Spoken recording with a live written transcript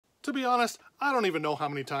To be honest, I don't even know how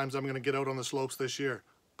many times I'm going to get out on the slopes this year,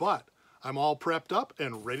 but I'm all prepped up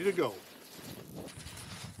and ready to go.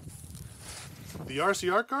 The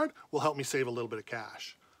RCR card will help me save a little bit of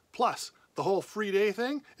cash. Plus, the whole free day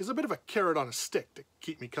thing is a bit of a carrot on a stick to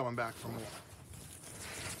keep me coming back for more.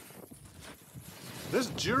 This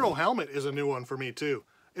Giro helmet is a new one for me too.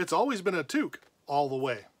 It's always been a toque all the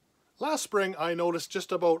way. Last spring I noticed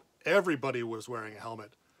just about everybody was wearing a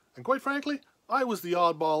helmet. And quite frankly, I was the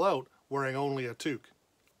oddball out wearing only a toque.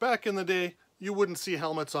 Back in the day, you wouldn't see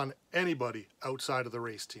helmets on anybody outside of the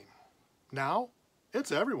race team. Now,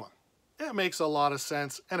 it's everyone. It makes a lot of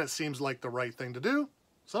sense and it seems like the right thing to do.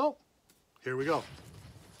 So, here we go.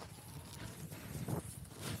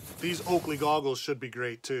 These Oakley goggles should be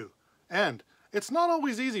great too. And it's not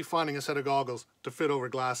always easy finding a set of goggles to fit over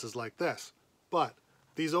glasses like this. But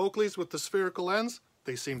these Oakleys with the spherical lens,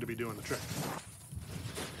 they seem to be doing the trick.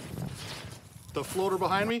 The floater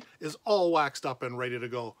behind me is all waxed up and ready to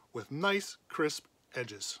go with nice, crisp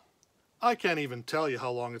edges. I can't even tell you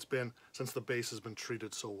how long it's been since the base has been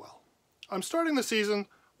treated so well. I'm starting the season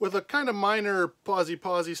with a kind of minor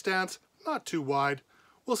pausey stance, not too wide.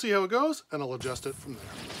 We'll see how it goes and I'll adjust it from there.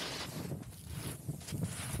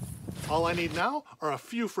 All I need now are a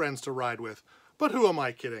few friends to ride with, but who am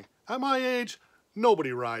I kidding? At my age,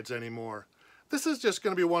 nobody rides anymore. This is just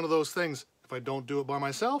going to be one of those things, if I don't do it by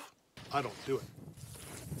myself, I don't do it.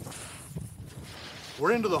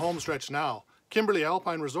 We're into the home stretch now. Kimberley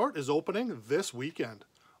Alpine Resort is opening this weekend.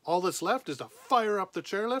 All that's left is to fire up the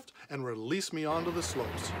chairlift and release me onto the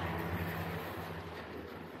slopes.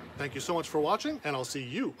 Thank you so much for watching, and I'll see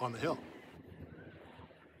you on the hill.